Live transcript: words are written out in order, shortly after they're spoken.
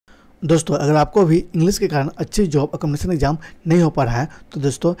दोस्तों अगर आपको भी इंग्लिश के कारण अच्छी जॉब और कॉम्पिटिशन एग्जाम नहीं हो पा रहा है तो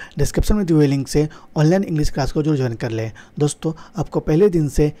दोस्तों डिस्क्रिप्शन में दिए हुए लिंक से ऑनलाइन इंग्लिश क्लास को जरूर ज्वाइन कर लें। दोस्तों आपको पहले दिन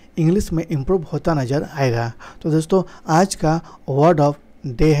से इंग्लिश में इम्प्रूव होता नज़र आएगा। तो दोस्तों आज का वर्ड ऑफ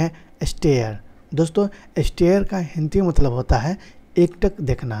डे है स्टेयर। दोस्तों स्टेयर का हिंदी मतलब होता है एकटक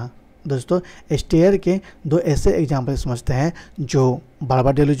देखना। दोस्तों स्टेयर के दो ऐसे एग्जाम्पल समझते हैं जो बार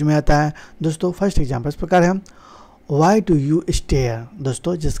बार डेली यूज में आता है। दोस्तों फर्स्ट एग्जाम्पल इस प्रकार है, वाई डू यू स्टेयर।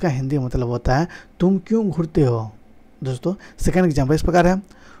 दोस्तों जिसका हिंदी मतलब होता है तुम क्यों घूरते हो। दोस्तों सेकंड एग्जाम्पल इस प्रकार है,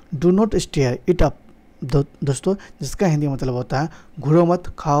 do not stair it up. दोस्तों जिसका हिंदी मतलब होता है घूरो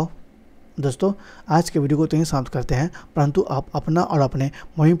मत खाओ। दोस्तों आज के वीडियो को तो यहीं समाप्त करते हैं, परंतु आप अपना और अपने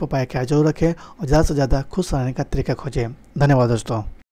मम्मी पापा का ख्याल जरूर रखें और ज़्यादा से ज़्यादा खुश रहने का तरीका खोजें। धन्यवाद दोस्तों।